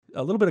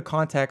a little bit of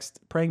context,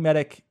 Praying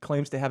Medic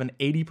claims to have an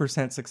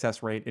 80%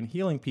 success rate in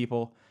healing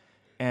people.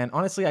 And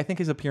honestly, I think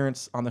his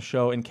appearance on the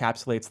show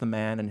encapsulates the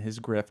man and his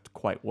grift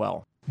quite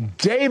well.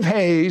 Dave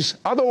Hayes,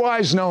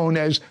 otherwise known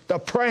as the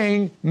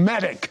Praying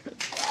Medic.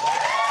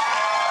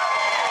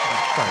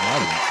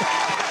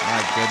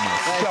 My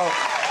goodness.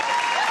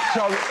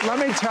 So let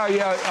me tell you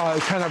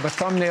kind of a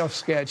thumbnail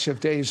sketch of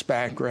Dave's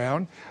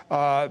background.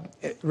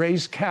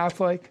 Raised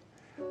Catholic.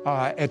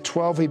 At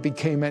 12, he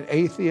became an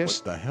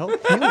atheist. What the hell? He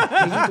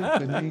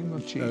hated the name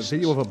of Jesus. A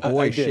video of a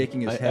boy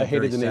shaking his head. I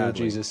hated the name of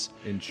sadly Jesus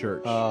in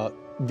church.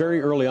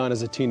 Very early on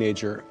as a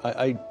teenager,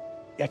 I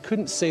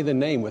couldn't say the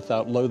name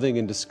without loathing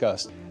and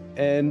disgust.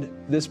 And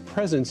this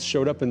presence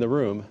showed up in the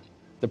room,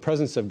 the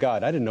presence of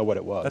God. I didn't know what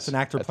it was. That's an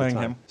actor playing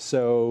him.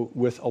 So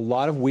with a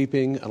lot of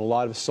weeping and a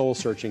lot of soul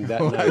searching that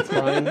night,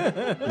 crying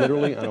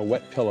literally on a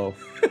wet pillow,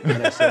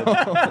 and I said,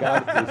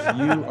 God, if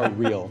you are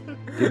real,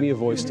 give me a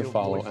voice to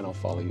follow and I'll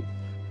follow you.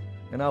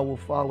 And I will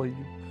follow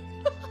you.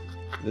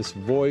 This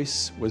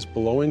voice was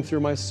blowing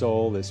through my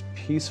soul, this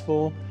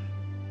peaceful,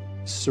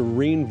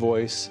 serene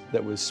voice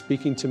that was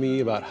speaking to me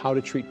about how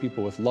to treat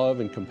people with love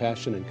and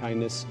compassion and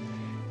kindness.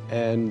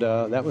 And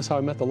that was how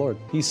I met the Lord.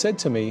 He said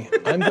to me,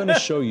 I'm going to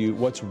show you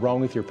what's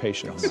wrong with your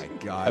patients. Oh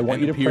my God. I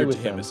want you to pray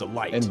with them. as a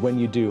light. And when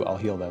you do, I'll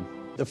heal them.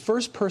 The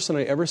first person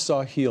I ever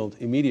saw healed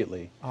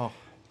immediately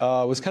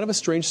was kind of a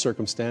strange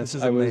circumstance.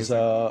 I was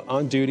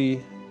on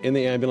duty in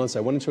the ambulance.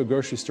 I went into a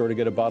grocery store to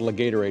get a bottle of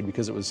Gatorade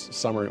because it was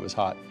summer and it was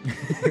hot.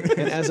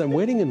 And as I'm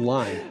waiting in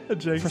line,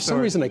 for some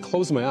reason I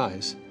closed my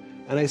eyes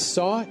and I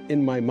saw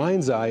in my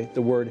mind's eye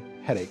the word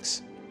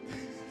headaches.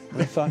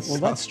 And I thought, well,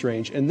 that's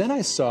strange. And then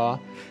I saw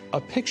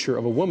a picture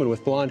of a woman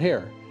with blonde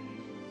hair.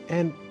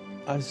 And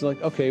I was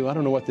like, okay, well, I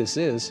don't know what this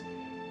is.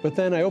 But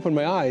then I opened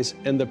my eyes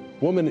and the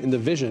woman in the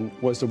vision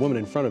was the woman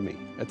in front of me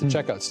at the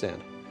checkout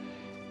stand.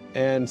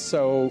 And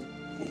so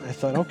I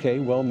thought, okay,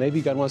 well,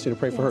 maybe God wants me to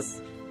pray for her.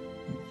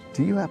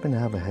 Do you happen to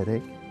have a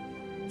headache?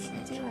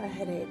 I do have a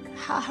headache.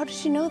 How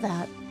did you know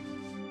that?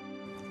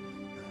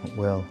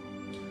 Well,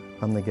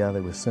 I'm the guy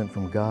that was sent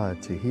from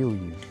God to heal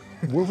you.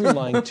 We're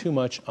relying too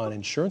much on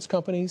insurance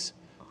companies,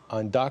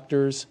 on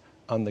doctors,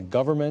 on the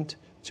government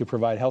to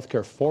provide health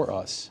care for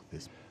us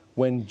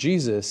when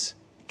Jesus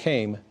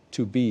came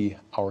to be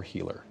our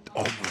healer.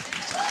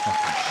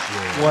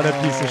 What a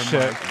piece of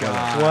shit.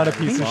 What a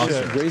piece of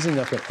shit. Raising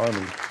up an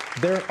army.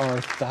 There are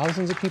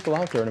thousands of people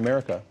out there in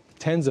America,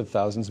 tens of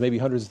thousands, maybe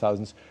hundreds of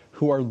thousands,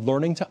 who are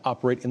learning to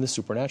operate in the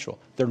supernatural.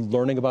 They're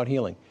learning about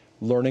healing,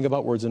 learning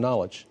about words of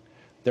knowledge.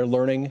 They're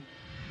learning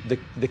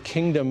the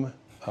kingdom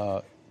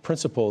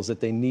principles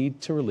that they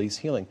need to release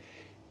healing.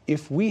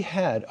 If we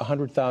had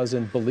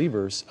 100,000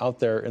 believers out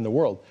there in the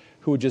world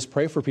who would just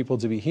pray for people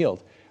to be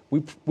healed,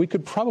 we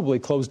could probably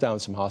close down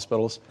some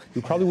hospitals.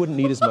 We probably wouldn't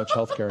need as much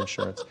health care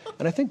insurance.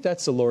 And I think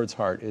that's the Lord's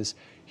heart, is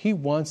He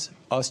wants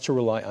us to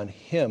rely on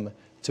Him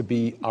to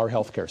be our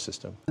healthcare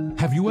system.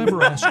 Have you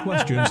ever asked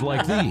questions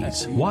like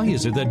these? Why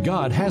is it that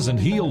God hasn't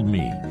healed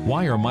me?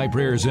 Why are my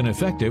prayers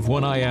ineffective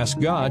when I ask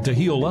God to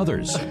heal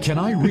others? Can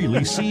I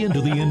really see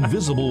into the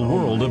invisible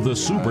world of the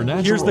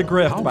supernatural? Here's the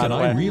grift, How by can the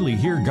I way. really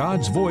hear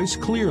God's voice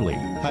clearly?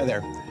 Hi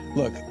there.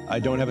 Look, I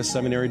don't have a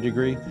seminary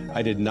degree.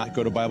 I did not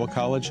go to Bible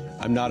college.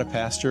 I'm not a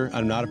pastor.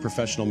 I'm not a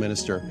professional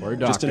minister. Or a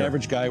Just an doctor.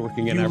 average guy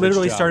working an You average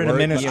literally job. started a But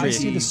ministry. I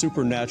see the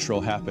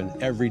supernatural happen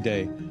every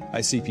day.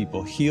 I see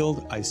people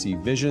healed. I see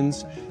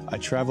visions. I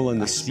travel in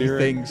the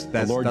Spirit. things. The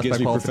That's Lord my gives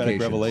me prophetic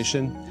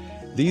qualifications.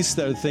 revelation. These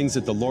are the things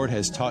that the Lord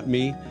has taught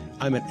me.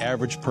 I'm an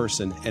average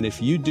person. And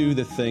if you do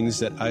the things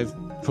that I've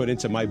put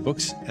into my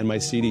books and my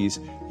CDs,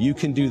 you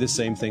can do the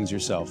same things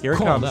yourself. Here it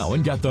Call comes. now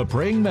and get the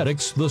Praying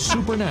Medics The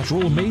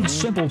Supernatural Made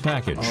Simple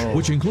package,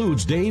 which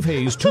includes Dave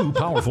Hayes' 2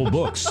 powerful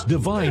books,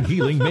 Divine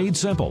Healing Made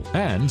Simple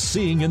and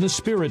Seeing in the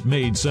Spirit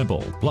Made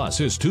Simple, plus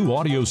his 2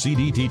 audio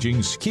CD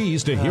teachings,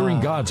 Keys to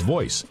Hearing God's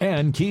Voice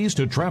and Keys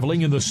to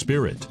Traveling in the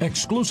Spirit,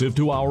 exclusive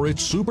to our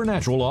It's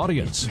Supernatural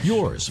audience.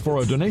 Yours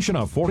for a donation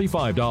of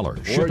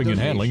 $45. Shipping and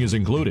handling is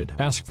included.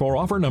 Ask for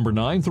offer number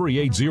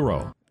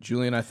 9380.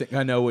 Julian, I think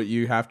I know what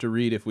you have to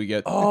read if we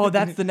get. Oh,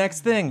 that's the next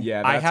thing.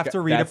 Yeah, I that's have to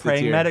read a that's the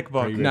Praying tier. Medic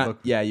book.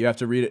 Yeah, you have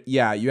to read it.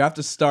 Yeah, you have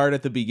to start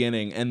at the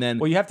beginning and then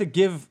Well, you have to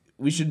give.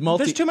 we should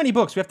There's too many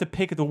books. We have to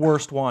pick the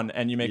worst one,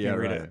 and you make me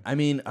read it. I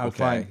mean, okay,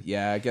 fine.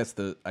 yeah, I guess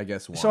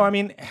one. So, I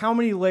mean, how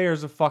many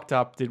layers of fucked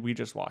up did we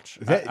just watch?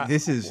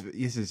 This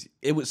is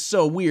It was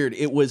so weird.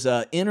 It was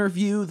an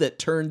interview that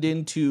turned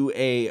into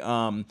a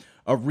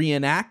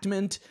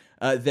reenactment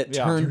that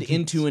turned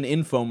into an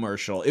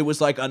infomercial. It was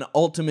like an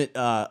ultimate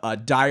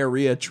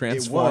diarrhea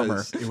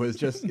transformer. It was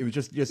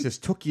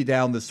just took you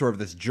down this sort of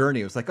this journey.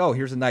 It was like, oh,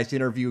 here's a nice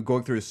interview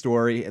going through the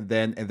story, and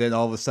then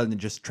all of a sudden it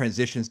just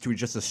transitions to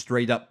just a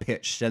straight up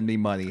pitch. Send me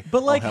money.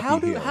 But like, I'll how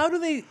help do you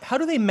heal. how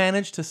do they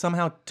manage to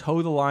somehow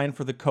toe the line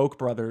for the Koch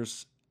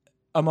brothers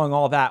among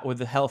all that with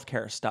the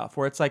healthcare stuff?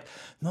 Where it's like,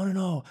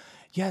 no,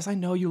 yes, I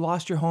know you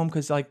lost your home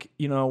because, like,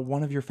 you know,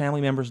 one of your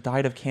family members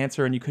died of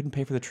cancer and you couldn't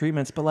pay for the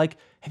treatments. But, like,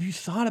 have you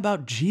thought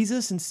about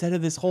Jesus instead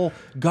of this whole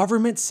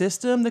government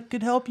system that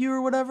could help you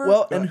or whatever?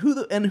 Well, and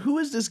who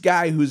is this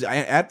guy who's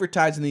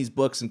advertising these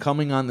books and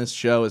coming on this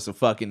show as a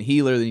fucking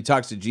healer? Then he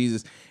talks to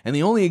Jesus, and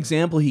the only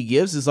example he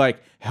gives is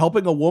like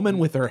helping a woman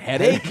with her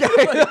headache.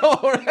 I know,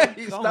 right?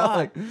 It's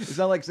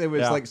not like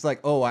it's like,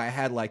 oh, I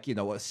had like, you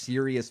know, a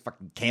serious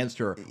fucking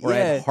cancer or I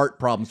had heart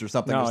problems or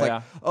something. No, It was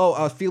like, oh,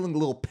 I was feeling a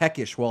little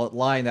peckish while at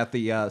line at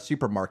the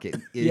supermarket.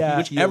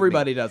 Which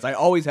everybody does. I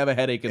always have a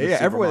headache in the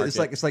supermarket. Everyone.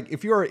 It's like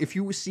if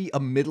you see a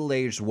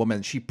middle-aged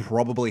woman, she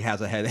probably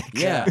has a headache.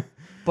 Yeah.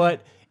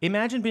 But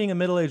imagine being a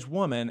middle-aged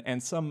woman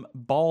and some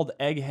bald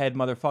egghead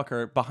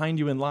motherfucker behind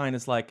you in line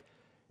is like,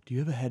 do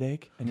you have a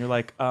headache? And you're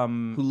like,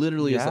 who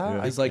literally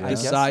is like the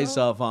size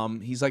of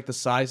he's like the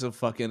size of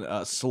fucking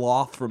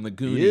sloth from the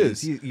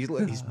Goonies. He is.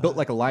 He's built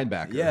like a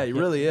linebacker. Yeah, he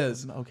really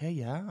is. Okay,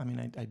 yeah. I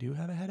mean, I do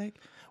have a headache.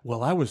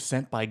 Well, I was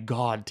sent by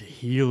God to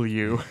heal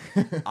you.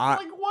 Like,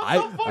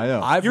 what the fuck? I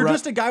know. You're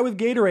just a guy with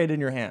Gatorade in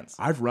your hands.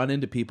 I've run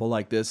into people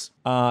like this.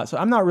 So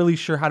I'm not really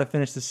sure how to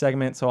finish this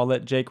segment, so I'll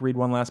let Jake read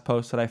one last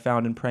post that I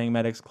found in Praying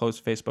Medic's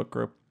closed Facebook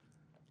group.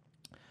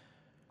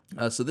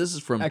 So this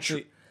is from...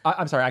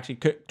 I'm sorry,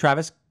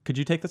 Travis, could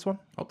you take this one?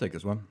 I'll take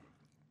this one.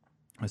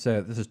 I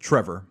say, this is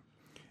Trevor.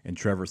 And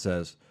Trevor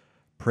says,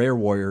 Prayer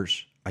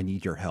warriors, I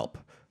need your help.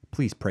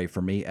 Please pray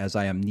for me as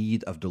I am in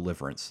need of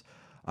deliverance.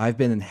 I've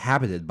been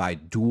inhabited by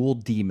dual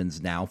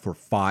demons now for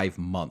 5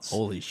 months.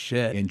 Holy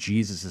shit. In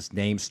Jesus'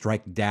 name,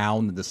 strike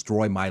down and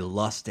destroy my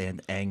lust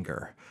and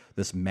anger.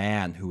 This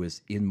man who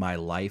is in my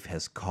life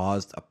has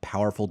caused a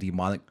powerful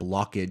demonic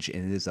blockage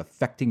and it is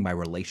affecting my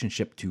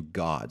relationship to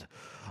God.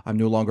 I'm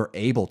no longer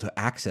able to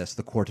access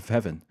the court of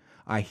heaven.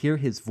 I hear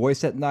his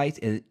voice at night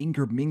and it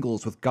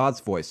intermingles with God's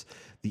voice.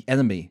 The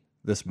enemy,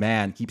 this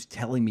man, keeps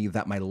telling me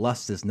that my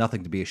lust is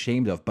nothing to be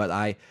ashamed of, but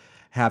I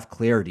have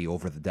clarity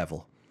over the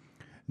devil.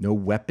 No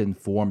weapon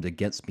formed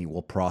against me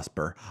will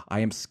prosper.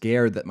 I am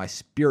scared that my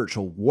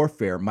spiritual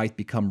warfare might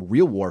become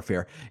real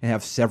warfare and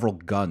have several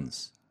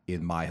guns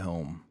in my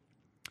home.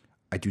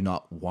 I do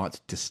not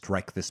want to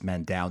strike this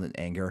man down in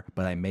anger,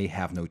 but I may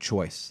have no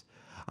choice.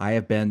 I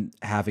have been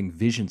having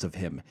visions of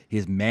him,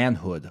 his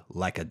manhood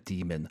like a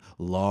demon,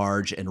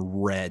 large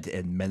and red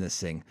and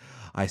menacing.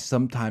 I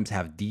sometimes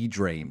have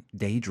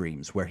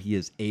daydreams where he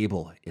is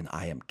Abel and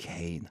I am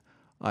Cain.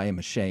 I am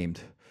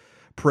ashamed.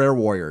 Prayer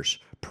warriors,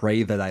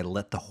 pray that I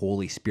let the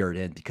Holy Spirit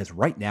in, because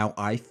right now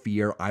I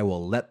fear I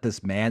will let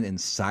this man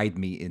inside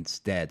me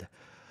instead.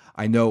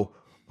 I know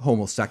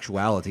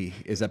homosexuality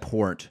is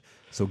abhorrent,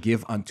 so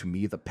give unto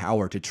me the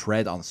power to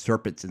tread on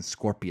serpents and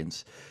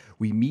scorpions.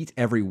 We meet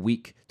every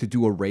week to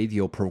do a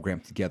radio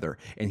program together,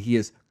 and he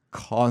is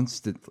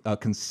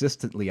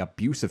consistently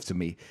abusive to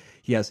me.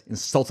 He has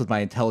insulted my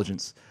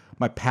intelligence.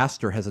 My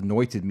pastor has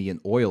anointed me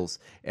in oils,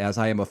 as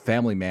I am a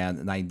family man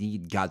and I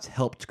need God's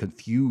help to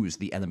confuse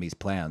the enemy's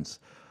plans.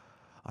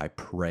 I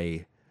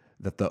pray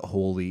that the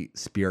Holy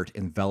Spirit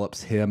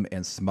envelops him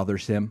and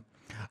smothers him.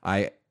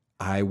 I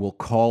will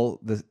call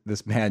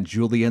this man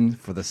Julian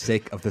for the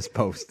sake of this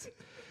post.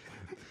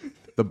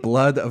 The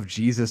blood of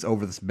Jesus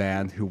over this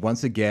man, who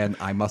once again,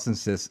 I must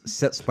insist,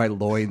 sets my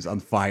loins on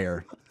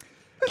fire.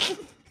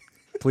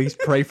 Please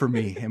pray for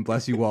me and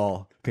bless you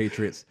all,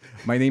 patriots.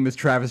 My name is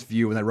Travis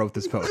View and I wrote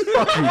this post.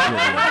 Fuck you,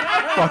 Julian.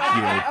 Fuck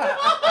you.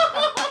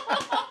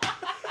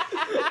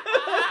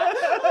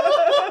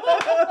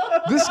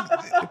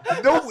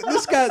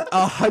 This got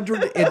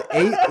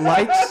 108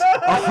 likes.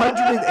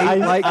 108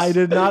 likes. I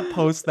did not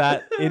post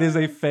that. It is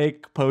a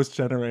fake post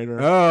generator.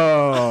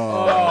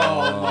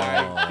 Oh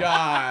my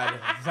God.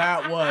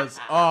 That was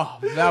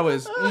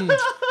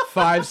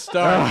 5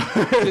 stars.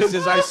 Just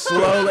as I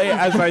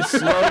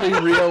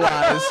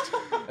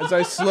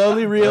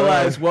slowly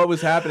realized what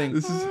was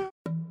happening.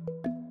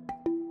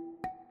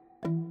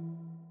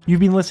 You've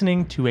been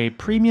listening to a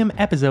premium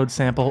episode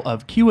sample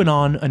of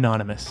QAnon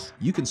Anonymous.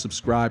 You can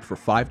subscribe for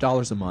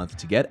 $5 a month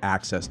to get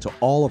access to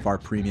all of our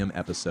premium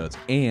episodes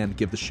and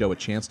give the show a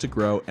chance to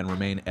grow and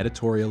remain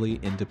editorially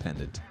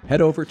independent.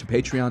 Head over to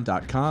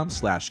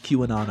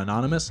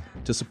patreon.com/QAnonAnonymous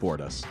to support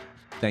us.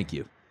 Thank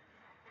you.